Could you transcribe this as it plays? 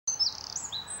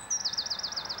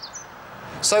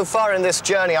So far in this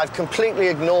journey, I've completely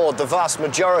ignored the vast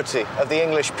majority of the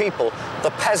English people, the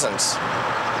peasants.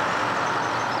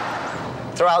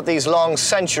 Throughout these long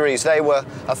centuries, they were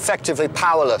effectively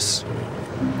powerless.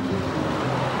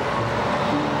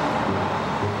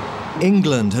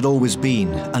 England had always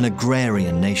been an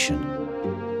agrarian nation.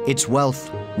 Its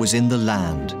wealth was in the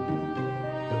land.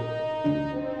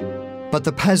 But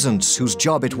the peasants whose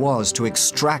job it was to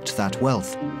extract that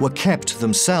wealth were kept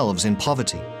themselves in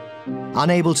poverty,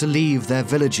 unable to leave their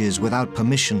villages without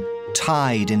permission,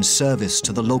 tied in service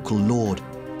to the local lord.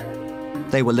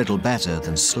 They were little better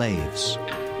than slaves.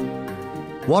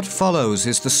 What follows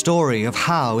is the story of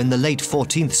how, in the late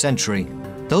 14th century,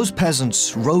 those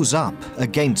peasants rose up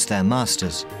against their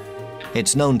masters.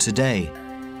 It's known today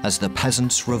as the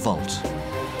Peasants' Revolt.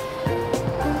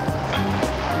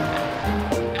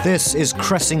 This is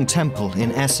Cressing Temple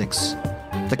in Essex,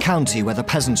 the county where the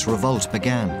Peasants' Revolt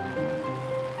began.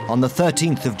 On the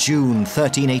 13th of June,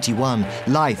 1381,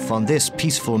 life on this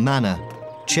peaceful manor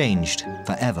changed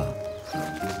forever.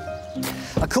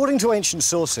 According to ancient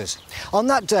sources, on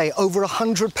that day, over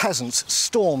 100 peasants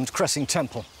stormed Cressing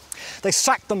Temple. They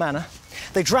sacked the manor,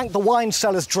 they drank the wine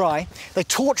cellars dry, they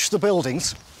torched the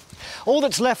buildings. All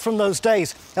that's left from those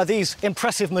days are these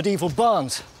impressive medieval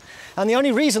barns. And the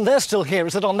only reason they're still here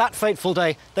is that on that fateful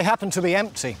day, they happened to be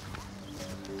empty.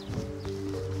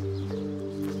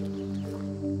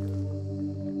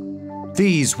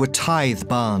 These were tithe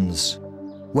barns,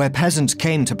 where peasants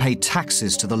came to pay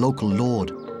taxes to the local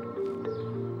lord.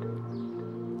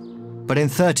 But in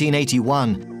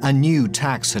 1381, a new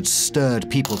tax had stirred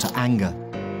people to anger.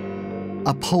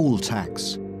 A poll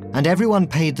tax, and everyone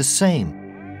paid the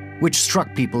same, which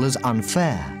struck people as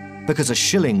unfair, because a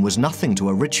shilling was nothing to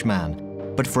a rich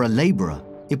man, but for a labourer,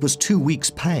 it was 2 weeks'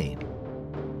 pay.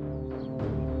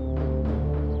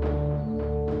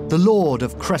 The lord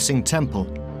of Cressing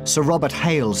Temple, Sir Robert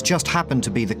Hales, just happened to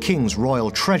be the king's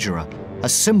royal treasurer, a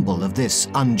symbol of this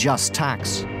unjust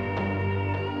tax.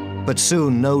 But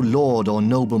soon no lord or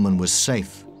nobleman was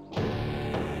safe.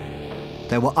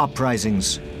 There were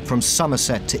uprisings from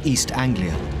Somerset to East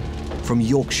Anglia, from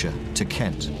Yorkshire to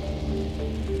Kent.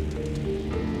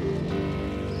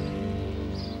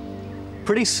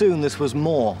 Pretty soon this was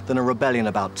more than a rebellion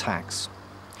about tax.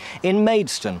 In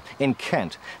Maidstone, in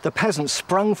Kent, the peasants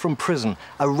sprung from prison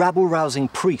a rabble-rousing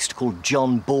priest called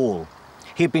John Ball.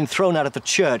 He had been thrown out of the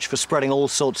church for spreading all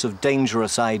sorts of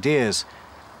dangerous ideas.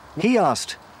 He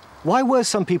asked, why were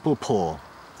some people poor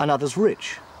and others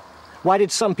rich? Why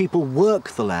did some people work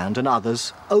the land and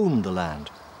others own the land?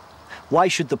 Why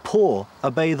should the poor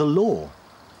obey the law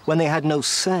when they had no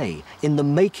say in the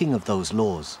making of those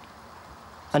laws?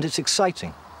 And it's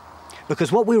exciting,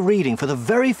 because what we're reading for the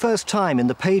very first time in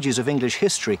the pages of English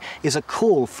history is a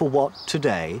call for what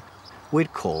today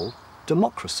we'd call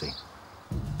democracy.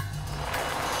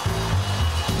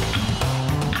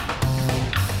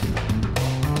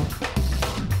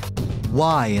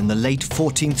 Why, in the late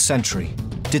 14th century,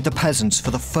 did the peasants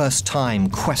for the first time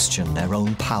question their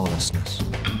own powerlessness?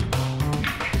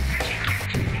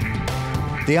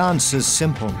 The answer's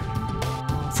simple.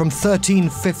 From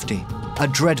 1350, a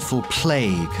dreadful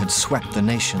plague had swept the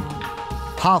nation.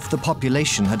 Half the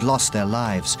population had lost their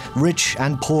lives, rich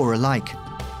and poor alike.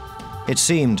 It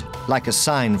seemed like a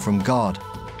sign from God.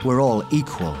 We're all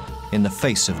equal in the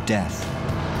face of death.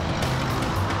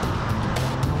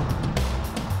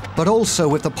 But also,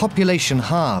 with the population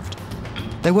halved,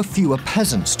 there were fewer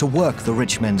peasants to work the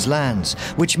rich men's lands,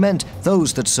 which meant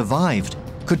those that survived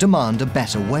could demand a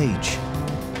better wage.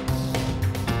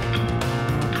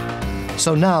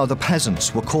 So now the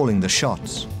peasants were calling the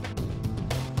shots.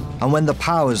 And when the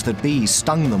powers that be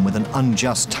stung them with an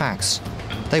unjust tax,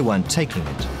 they weren't taking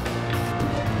it.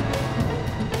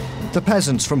 The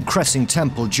peasants from Cressing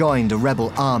Temple joined a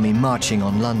rebel army marching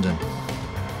on London.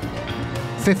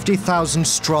 50,000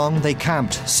 strong, they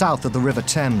camped south of the River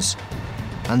Thames.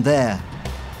 And there,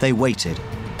 they waited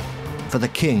for the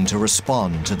king to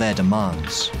respond to their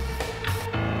demands.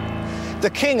 The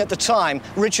king at the time,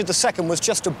 Richard II, was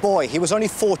just a boy. He was only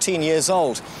 14 years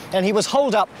old. And he was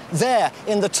holed up there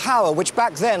in the Tower, which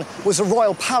back then was a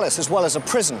royal palace as well as a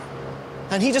prison.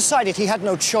 And he decided he had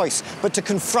no choice but to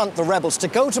confront the rebels, to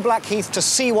go to Blackheath to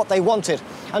see what they wanted.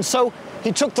 And so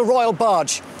he took the royal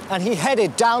barge and he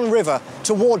headed downriver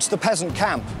towards the peasant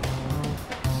camp.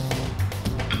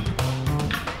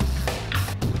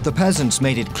 The peasants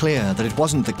made it clear that it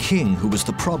wasn't the king who was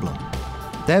the problem.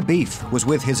 Their beef was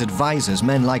with his advisors,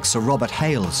 men like Sir Robert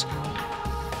Hales.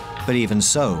 But even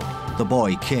so, the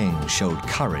boy king showed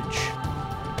courage.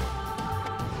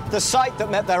 The sight that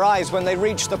met their eyes when they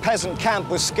reached the peasant camp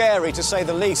was scary, to say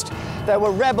the least. There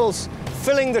were rebels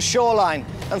filling the shoreline,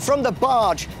 and from the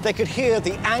barge they could hear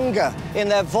the anger in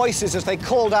their voices as they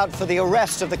called out for the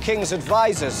arrest of the king's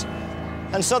advisors.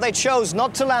 And so they chose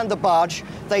not to land the barge.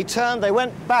 They turned, they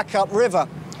went back upriver,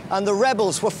 and the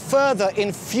rebels were further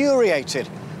infuriated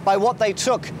by what they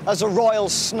took as a royal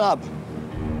snub.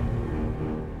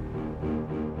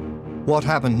 What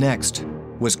happened next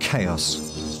was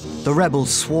chaos. The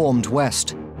rebels swarmed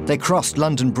west. They crossed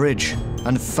London Bridge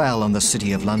and fell on the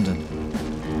City of London.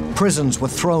 Prisons were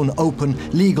thrown open,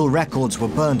 legal records were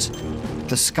burnt.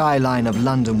 The skyline of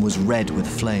London was red with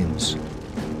flames.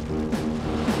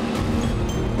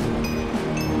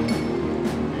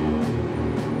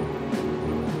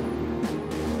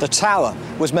 The tower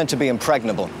was meant to be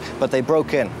impregnable, but they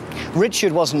broke in.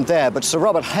 Richard wasn't there, but Sir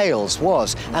Robert Hales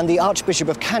was, and the Archbishop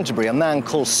of Canterbury, a man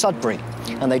called Sudbury,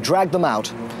 and they dragged them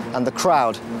out, and the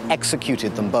crowd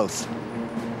executed them both.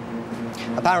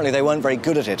 Apparently they weren't very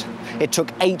good at it. It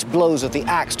took 8 blows of the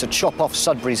axe to chop off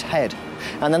Sudbury's head,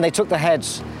 and then they took the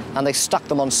heads and they stuck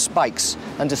them on spikes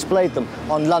and displayed them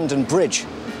on London Bridge,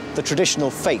 the traditional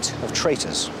fate of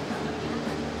traitors.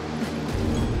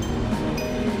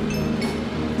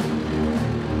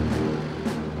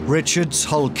 Richard's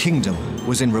whole kingdom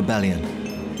was in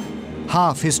rebellion.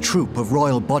 Half his troop of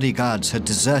royal bodyguards had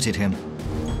deserted him.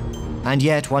 And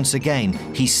yet, once again,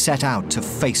 he set out to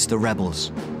face the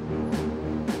rebels.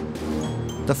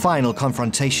 The final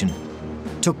confrontation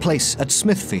took place at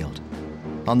Smithfield,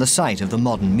 on the site of the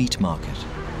modern meat market.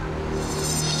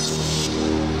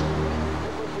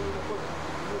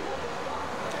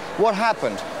 What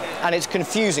happened? And it's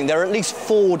confusing. There are at least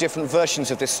 4 different versions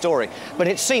of this story. But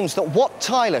it seems that Wat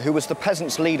Tyler, who was the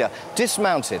peasants' leader,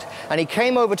 dismounted, and he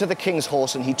came over to the king's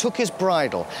horse and he took his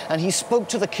bridle and he spoke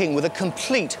to the king with a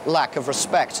complete lack of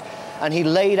respect, and he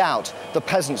laid out the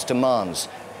peasants' demands.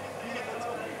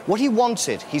 What he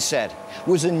wanted, he said,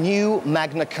 was a new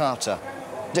Magna Carta,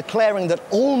 declaring that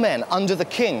all men under the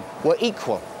king were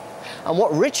equal. And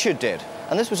what Richard did,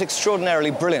 and this was extraordinarily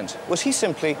brilliant, was he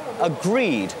simply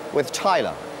agreed with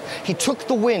Tyler. He took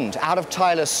the wind out of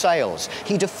Tyler's sails.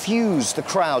 He diffused the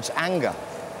crowd's anger.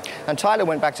 And Tyler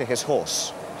went back to his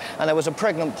horse. And there was a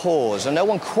pregnant pause, and no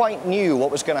one quite knew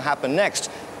what was going to happen next.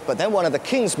 But then one of the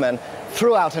king's men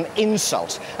threw out an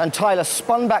insult, and Tyler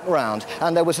spun back round,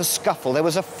 and there was a scuffle, there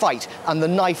was a fight, and the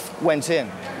knife went in.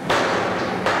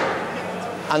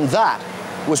 And that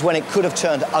was when it could have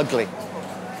turned ugly.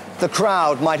 The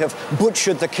crowd might have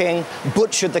butchered the king,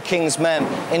 butchered the king's men.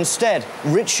 Instead,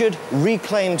 Richard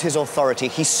reclaimed his authority.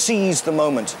 He seized the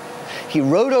moment. He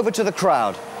rode over to the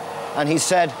crowd and he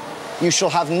said, "You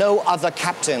shall have no other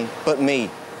captain but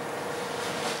me."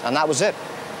 And that was it.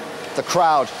 The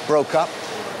crowd broke up.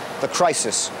 The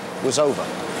crisis was over.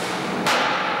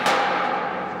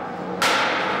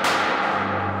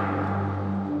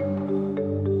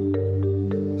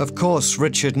 Of course,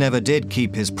 Richard never did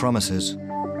keep his promises.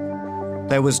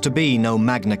 There was to be no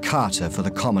Magna Carta for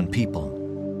the common people.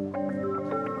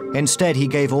 Instead, he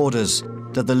gave orders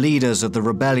that the leaders of the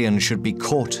rebellion should be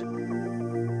caught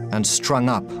and strung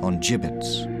up on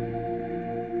gibbets.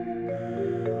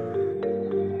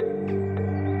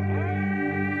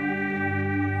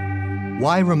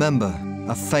 Why remember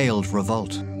a failed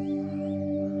revolt?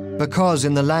 Because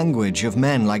in the language of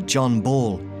men like John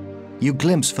Ball, you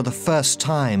glimpse for the first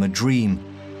time a dream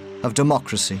of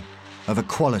democracy, of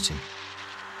equality.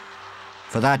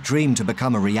 For that dream to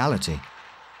become a reality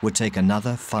would take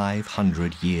another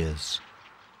 500 years.